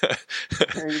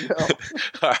 There you go.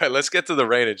 All right, let's get to the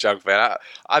rain and junk, man.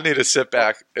 I need to sit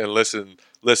back and listen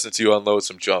to you unload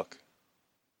some junk.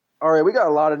 All right, we got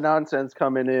a lot of nonsense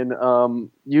coming in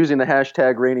using the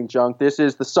hashtag raining junk. This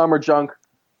is the summer junk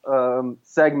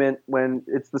segment. When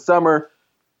it's the summer,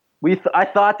 I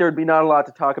thought there would be not a lot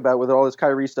to talk about with all this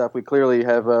Kyrie stuff. We clearly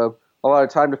have a lot of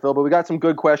time to fill, but we got some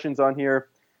good questions on here.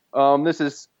 This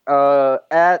is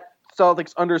at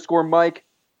Celtics_Mike.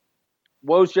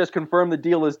 Woj just confirmed the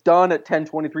deal is done at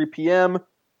 10:23 p.m.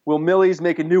 Will Millies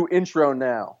make a new intro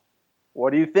now?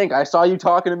 What do you think? I saw you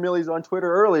talking to Millies on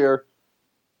Twitter earlier.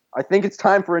 I think it's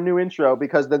time for a new intro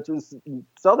because the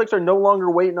Celtics are no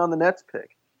longer waiting on the Nets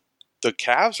pick. The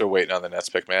Cavs are waiting on the Nets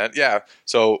pick, man. Yeah,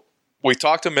 so we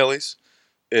talked to Millies.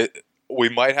 We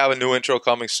might have a new intro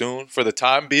coming soon. For the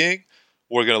time being,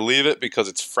 we're going to leave it because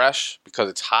it's fresh, because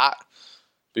it's hot,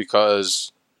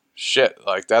 because shit,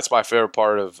 like that's my favorite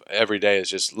part of every day is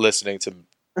just listening to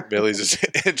Millies'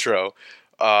 intro.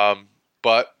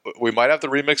 But we might have the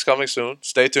remix coming soon.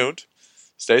 Stay tuned.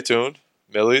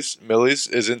 Millies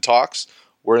is in talks.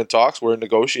 We're in talks. We're in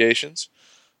negotiations.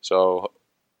 So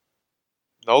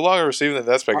no longer receiving the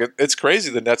Nets pick. It's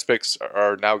crazy the Nets picks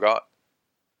are now gone.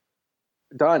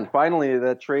 Done. Finally,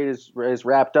 that trade is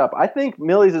wrapped up. I think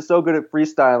Millies is so good at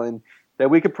freestyling that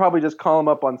we could probably just call him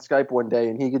up on Skype one day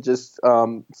and he could just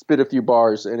spit a few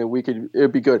bars and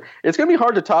it'd be good. It's going to be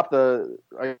hard to top the,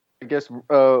 I guess,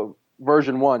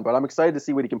 version 1, but I'm excited to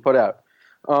see what he can put out.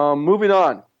 Moving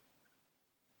on.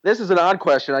 This is an odd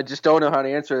question. I just don't know how to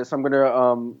answer this. I'm going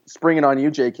to spring it on you,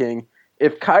 J. King.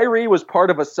 If Kyrie was part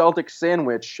of a Celtics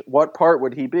sandwich, what part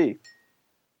would he be?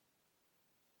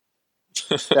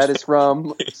 That is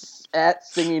from at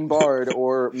Singing Bard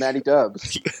or Matty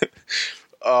Dubs.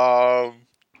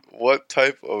 What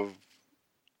type of? If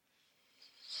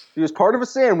he was part of a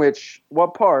sandwich,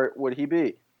 what part would he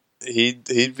be? He'd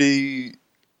be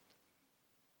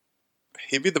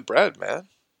the bread, man.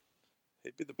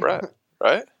 He'd be the bread,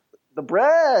 right? The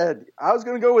bread. I was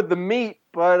gonna go with the meat,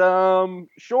 but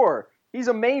sure. He's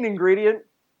a main ingredient.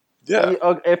 Yeah.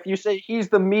 If you say he's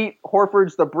the meat,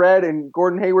 Horford's the bread, and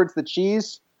Gordon Hayward's the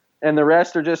cheese, and the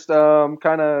rest are just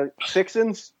kind of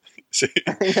fixins. See,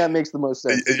 I think that makes the most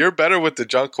sense. You're better with the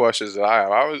junk questions than I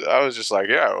am. I was just like,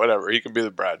 yeah, whatever. He can be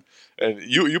the bread, and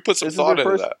you put some thought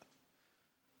into that.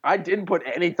 I didn't put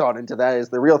any thought into that. Is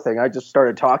the real thing. I just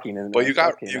started talking, and but you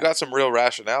got some real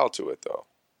rationale to it, though.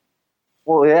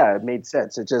 Well, yeah, it made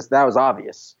sense. That was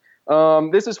obvious.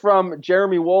 This is from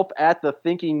Jeremy Wolf at the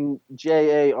Thinking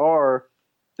JAR.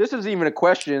 This isn't even a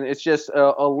question. It's just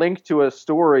a link to a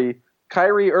story.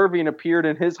 Kyrie Irving appeared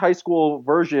in his high school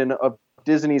version of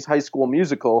Disney's High School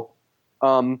Musical.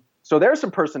 So there's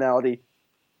some personality.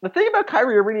 the thing about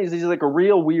Kyrie Irving is he's like a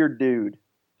real weird dude.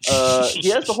 He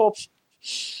has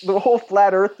the whole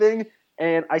flat Earth thing,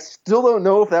 and I still don't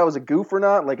know if that was a goof or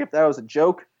not. Like if that was a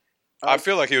joke. I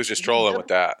feel like he was just trolling with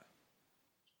that.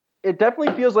 It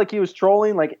definitely feels like he was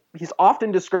trolling. Like he's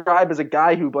often described as a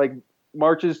guy who like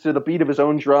marches to the beat of his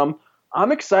own drum.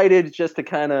 I'm excited just to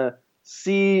kind of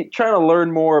trying to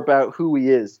learn more about who he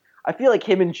is. I feel like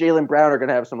him and Jaylen Brown are going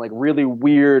to have some like really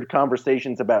weird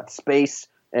conversations about space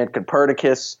and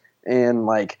Copernicus and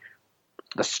like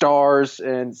the stars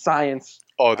and science.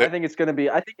 I think it's going to be.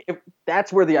 I think if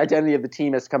that's where the identity of the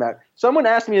team has come out. Someone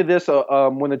asked me this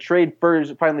when the trade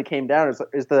first finally came down: are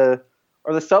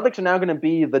the Celtics now going to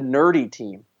be the nerdy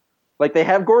team? Like they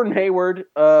have Gordon Hayward,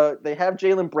 they have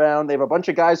Jaylen Brown, they have a bunch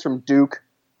of guys from Duke.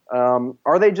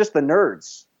 Are they just the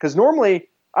nerds? Because normally,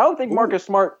 I don't think Marcus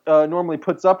Smart normally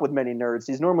puts up with many nerds.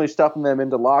 He's normally stuffing them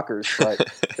into lockers, but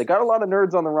they got a lot of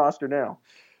nerds on the roster now.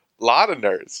 A lot of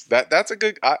nerds. That's a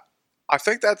good. I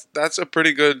think that's a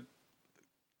pretty good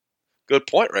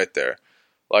point right there.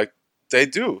 Like they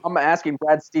do. I'm asking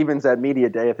Brad Stevens at Media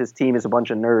Day if his team is a bunch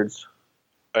of nerds.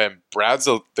 And Brad's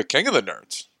the king of the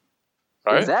nerds,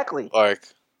 right? Exactly. Like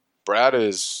Brad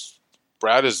is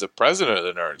the president of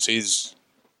the nerds. He's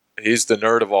the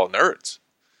nerd of all nerds.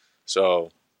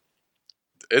 So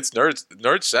it's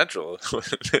nerd central.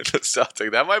 The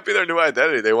Celtic. That might be their new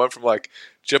identity. They went from like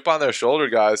chip on their shoulder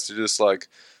guys to just like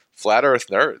flat earth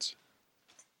nerds.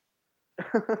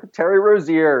 Terry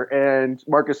Rozier and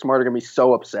Marcus Smart are going to be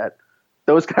so upset.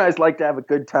 Those guys like to have a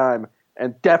good time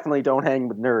and definitely don't hang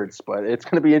with nerds, but it's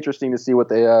going to be interesting to see what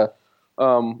they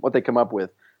come up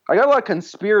with. I got a lot of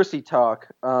conspiracy talk.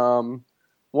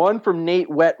 One from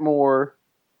Nate Wetmore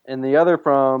and the other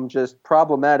from just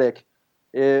Problematic.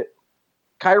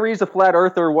 Kyrie's a flat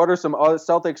earther. What other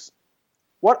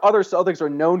Celtics are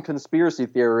known conspiracy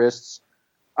theorists?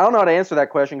 I don't know how to answer that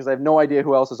question because I have no idea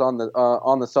who else is on the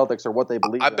Celtics or what they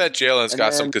believe. I bet Jalen's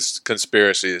got some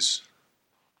conspiracies.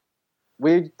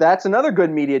 That's another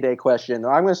good Media Day question.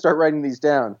 I'm going to start writing these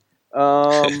down.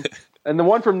 And the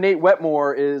one from Nate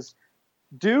Wetmore is,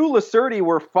 do Lacerti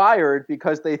were fired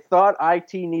because they thought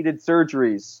IT needed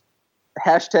surgeries?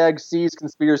 #C's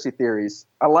conspiracy theories.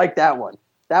 I like that one.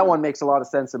 That one makes a lot of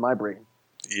sense in my brain.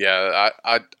 Yeah,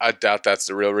 I doubt that's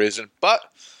the real reason. But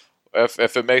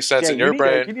if it makes sense in your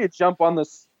brain. You need to jump on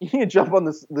this. You need to jump on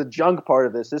this, the junk part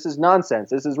of this. This is nonsense.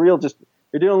 This is real. Just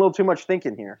you're doing a little too much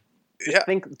thinking here.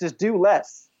 Just do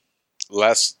less.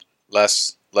 Less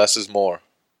is more.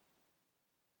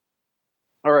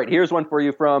 All right, here's one for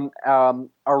you from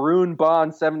Arun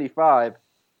Bond 75.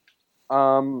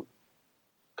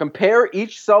 Compare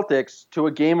each Celtics to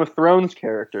a Game of Thrones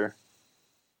character.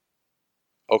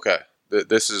 Okay,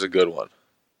 this is a good one.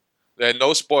 And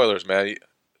no spoilers, man.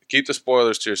 Keep the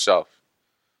spoilers to yourself.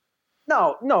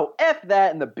 No, F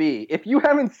that and the B. If you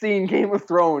haven't seen Game of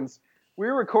Thrones,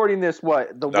 we're recording this,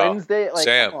 Wednesday? Like,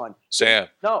 Sam. Come on. Sam.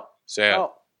 No. Sam.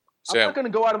 I'm not going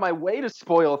to go out of my way to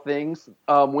spoil things.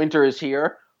 Winter is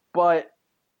here, but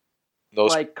no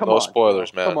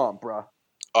spoilers, man. Come on, bro.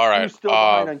 All right. You're still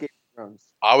behind on Game of Thrones.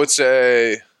 I would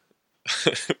say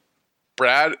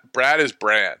Brad is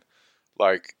Bran.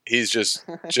 Like he's just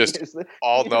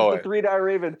all knowing. The three-die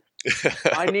Raven.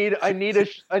 I need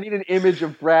an image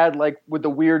of Brad like with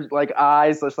the weird like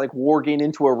eyes that's like warging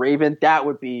into a raven.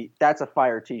 That's a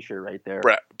fire t-shirt right there.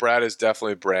 Brad is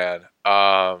definitely Bran.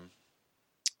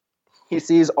 He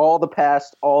sees all the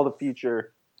past, all the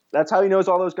future. That's how he knows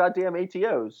all those goddamn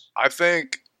ATOs. I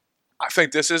think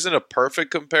this isn't a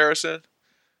perfect comparison,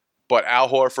 but Al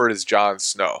Horford is Jon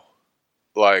Snow.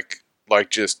 Like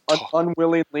just an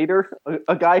unwilling leader,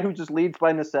 a guy who just leads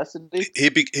by necessity.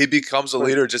 He becomes a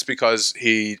leader just because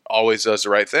he always does the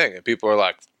right thing, and people are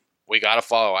like, "We got to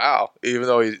follow Al," even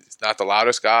though he's not the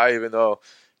loudest guy, even though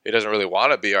he doesn't really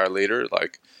want to be our leader.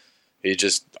 Like he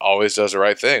just always does the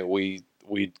right thing. We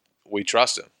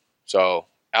trust him. So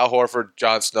Al Horford,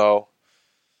 Jon Snow.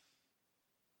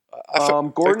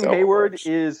 Gordon Hayward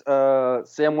is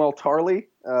Samuel Tarley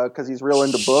because he's real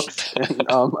into books and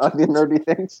the nerdy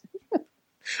things.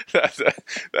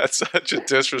 That's such a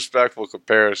disrespectful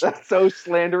comparison. That's so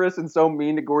slanderous and so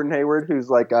mean to Gordon Hayward, who's is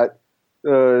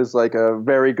like a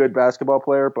very good basketball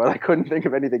player, but I couldn't think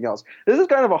of anything else. This is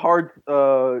kind of a hard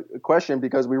question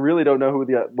because we really don't know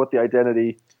what the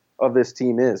identity of this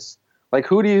team is. Like,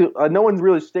 who do you? No one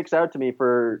really sticks out to me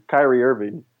for Kyrie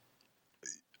Irving.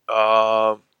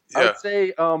 Yeah. I would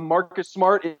say Marcus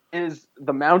Smart is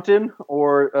the Mountain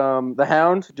or the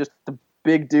Hound, just the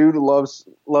big dude who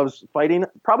loves fighting.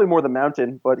 Probably more the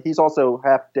Mountain, but he's also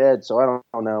half dead, so I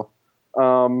don't know.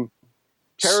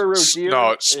 Terry Rozier.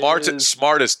 No, Smart is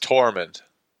Tormund.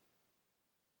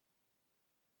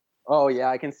 Oh, yeah,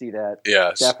 I can see that.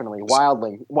 Yes. Definitely.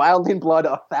 Wildling blood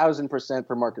 1,000%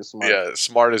 for Marcus Smart. Yeah,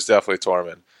 Smart is definitely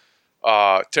Tormund.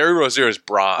 Terry Rozier is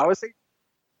Bron. I would say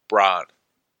Bron.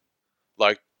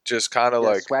 Like, just kind of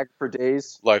like... swag for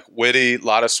days. Like, witty, a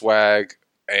lot of swag,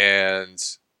 and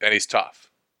he's tough.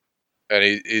 And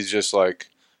he's just like,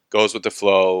 goes with the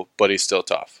flow, but he's still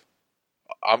tough.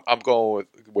 I'm going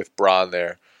with Bron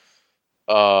there.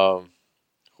 Who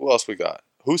else we got?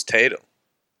 Who's Tatum?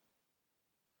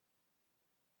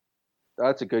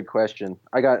 That's a good question.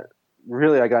 I got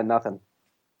nothing.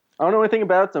 I don't know anything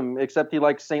about them except he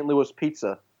likes St. Louis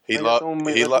pizza. He likes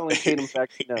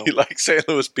St.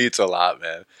 Louis pizza a lot,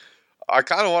 man. I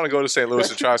kind of want to go to St. Louis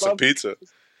and try some pizza.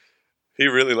 He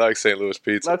really likes St. Louis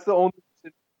pizza. That's the only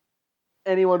reason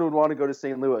anyone would want to go to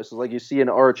St. Louis. Is like you see an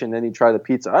arch and then you try the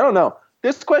pizza. I don't know.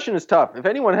 This question is tough. If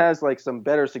anyone has like some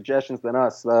better suggestions than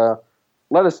us,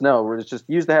 let us know. We're just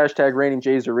use the hashtag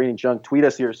 #RainingJays or #RainingJunk. Tweet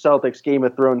us your Celtics Game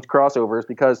of Thrones crossovers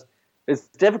because it's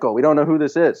difficult. We don't know who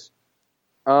this is.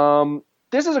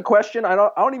 This is a question. I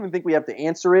don't even think we have to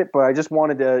answer it, but I just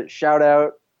wanted to shout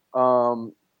out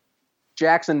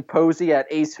Jackson Posey at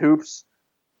Ace Hoops.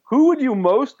 Who would you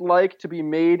most like to be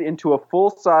made into a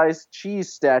full-size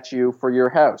cheese statue for your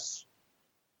house?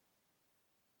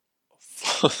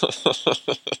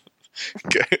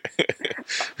 Okay.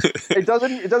 It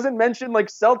doesn't mention like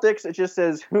Celtics. It just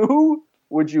says, who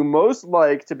would you most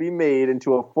like to be made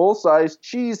into a full-size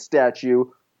cheese statue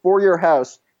for your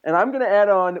house? And I'm going to add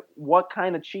on what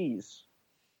kind of cheese.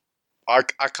 I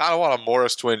kind of want a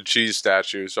Morris twin cheese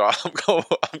statue, so I'm going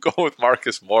with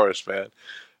Marcus Morris, man.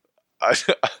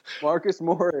 Marcus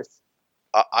Morris.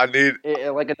 I need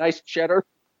like a nice cheddar.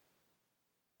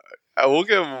 I will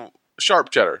give him sharp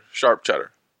cheddar. Sharp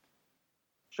cheddar,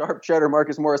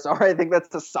 Marcus Morris. All right, I think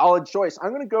that's a solid choice. I'm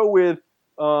going to go with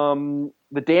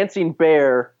the dancing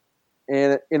bear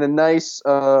in a nice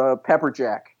pepper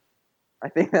jack. I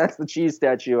think that's the cheese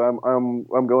statue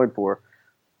I'm going for.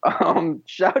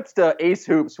 Shouts to Ace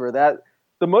Hoops for that.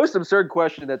 The most absurd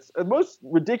question. That's the most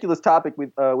ridiculous topic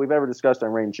we've ever discussed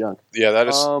on Rain Junk. Yeah, that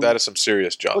is some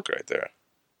serious junk right there.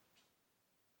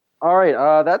 All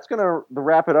right, that's gonna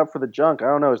wrap it up for the junk. I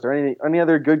don't know. Is there any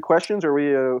other good questions? Or are we?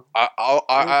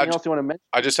 Anything else you want to mention?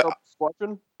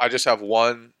 I just have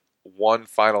one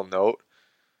final note,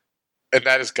 and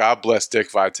that is God bless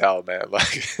Dick Vitale, man.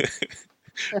 Like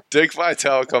Dick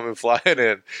Vitale coming flying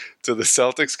in to the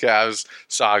Celtics Cavs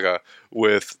saga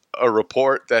with a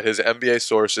report that his NBA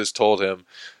sources told him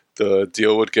the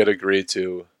deal would get agreed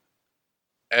to,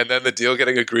 and then the deal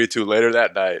getting agreed to later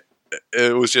that night.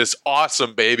 It was just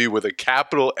awesome, baby, with a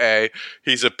capital A.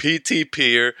 He's a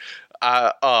PTPer.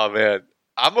 Oh man,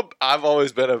 I've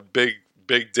always been a big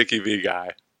Dickie V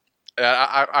guy, and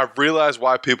I realize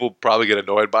why people probably get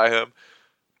annoyed by him.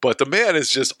 But the man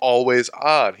is just always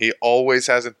on. He always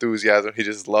has enthusiasm. He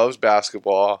just loves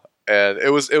basketball, and it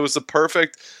was the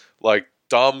perfect like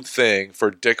dumb thing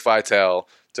for Dick Vitale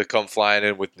to come flying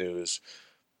in with news,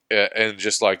 and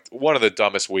just like one of the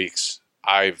dumbest weeks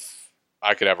I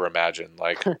could ever imagine.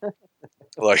 Like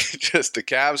just the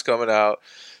Cavs coming out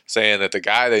saying that the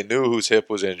guy they knew whose hip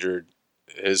was injured,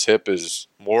 his hip is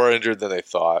more injured than they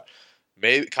thought.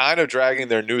 Maybe kind of dragging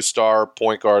their new star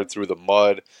point guard through the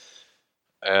mud.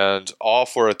 And all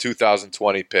for a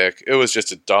 2020 pick. It was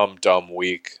just a dumb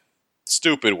week.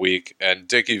 Stupid week. And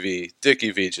Dickie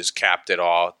V just capped it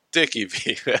all. Dickie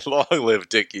V, man. Long live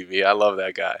Dickie V. I love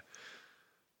that guy.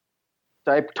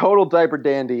 Total diaper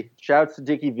dandy. Shouts to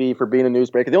Dickie V for being a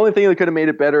newsbreaker. The only thing that could have made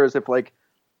it better is if like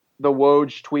the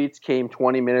Woj tweets came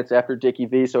 20 minutes after Dickie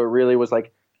V. So it really was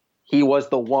like he was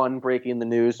the one breaking the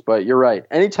news. But you're right.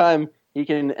 Anytime he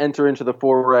can enter into the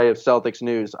foray of Celtics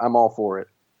news, I'm all for it.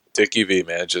 Dickie V,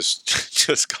 man,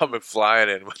 just coming flying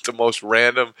in with the most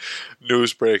random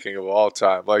news breaking of all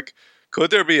time. Like, could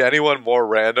there be anyone more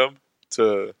random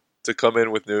to come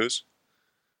in with news?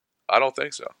 I don't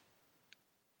think so.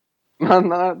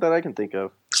 Not that I can think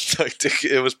of. Like,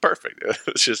 it was perfect. It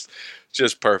was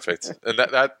just perfect, and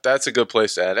that's a good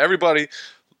place to end. Everybody,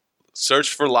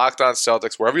 search for Locked On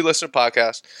Celtics wherever you listen to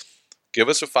podcasts. Give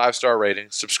us a 5-star rating.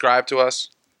 Subscribe to us.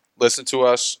 Listen to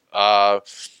us.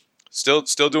 Still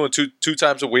doing two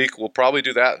times a week. We'll probably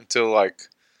do that until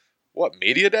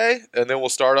media day, and then we'll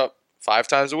start up 5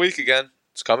 times a week again.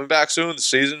 It's coming back soon.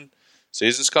 The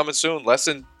season's coming soon. Less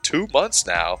than 2 months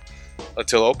now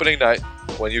until opening night,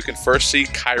 when you can first see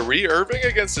Kyrie Irving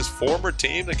against his former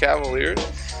team, the Cavaliers.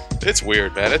 It's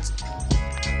weird, man. It's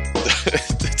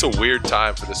a weird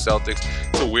time for the Celtics.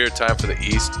 It's a weird time for the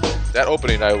East. That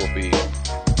opening night will be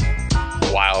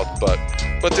wild, but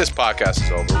this podcast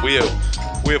is over.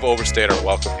 We have overstayed our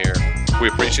welcome here. We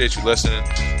appreciate you listening,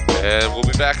 And we'll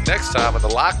be back next time on the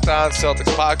Locked On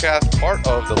Celtics podcast, part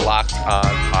of the Locked On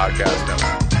Podcast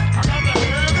Network.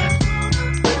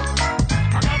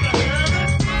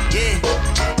 Yeah,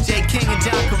 Jay King and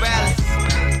John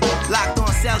Corrales, Locked On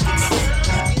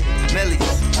Celtics,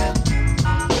 Millies.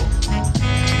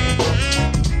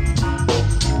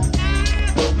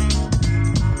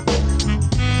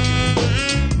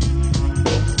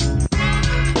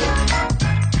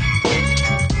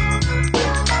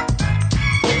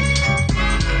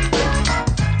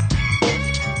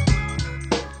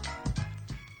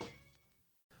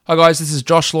 Hi guys, this is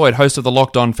Josh Lloyd, host of the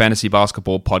Locked On Fantasy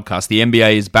Basketball podcast. The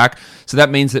NBA is back, so that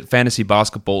means that fantasy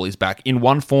basketball is back in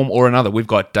one form or another. We've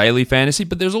got daily fantasy,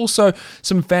 but there's also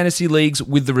some fantasy leagues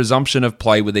with the resumption of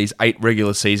play with these 8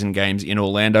 regular season games in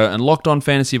Orlando, and Locked On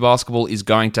Fantasy Basketball is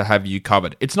going to have you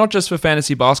covered. It's not just for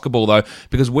fantasy basketball though,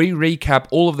 because we recap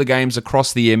all of the games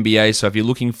across the NBA, so if you're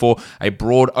looking for a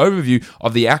broad overview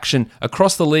of the action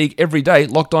across the league every day,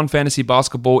 Locked On Fantasy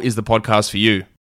Basketball is the podcast for you.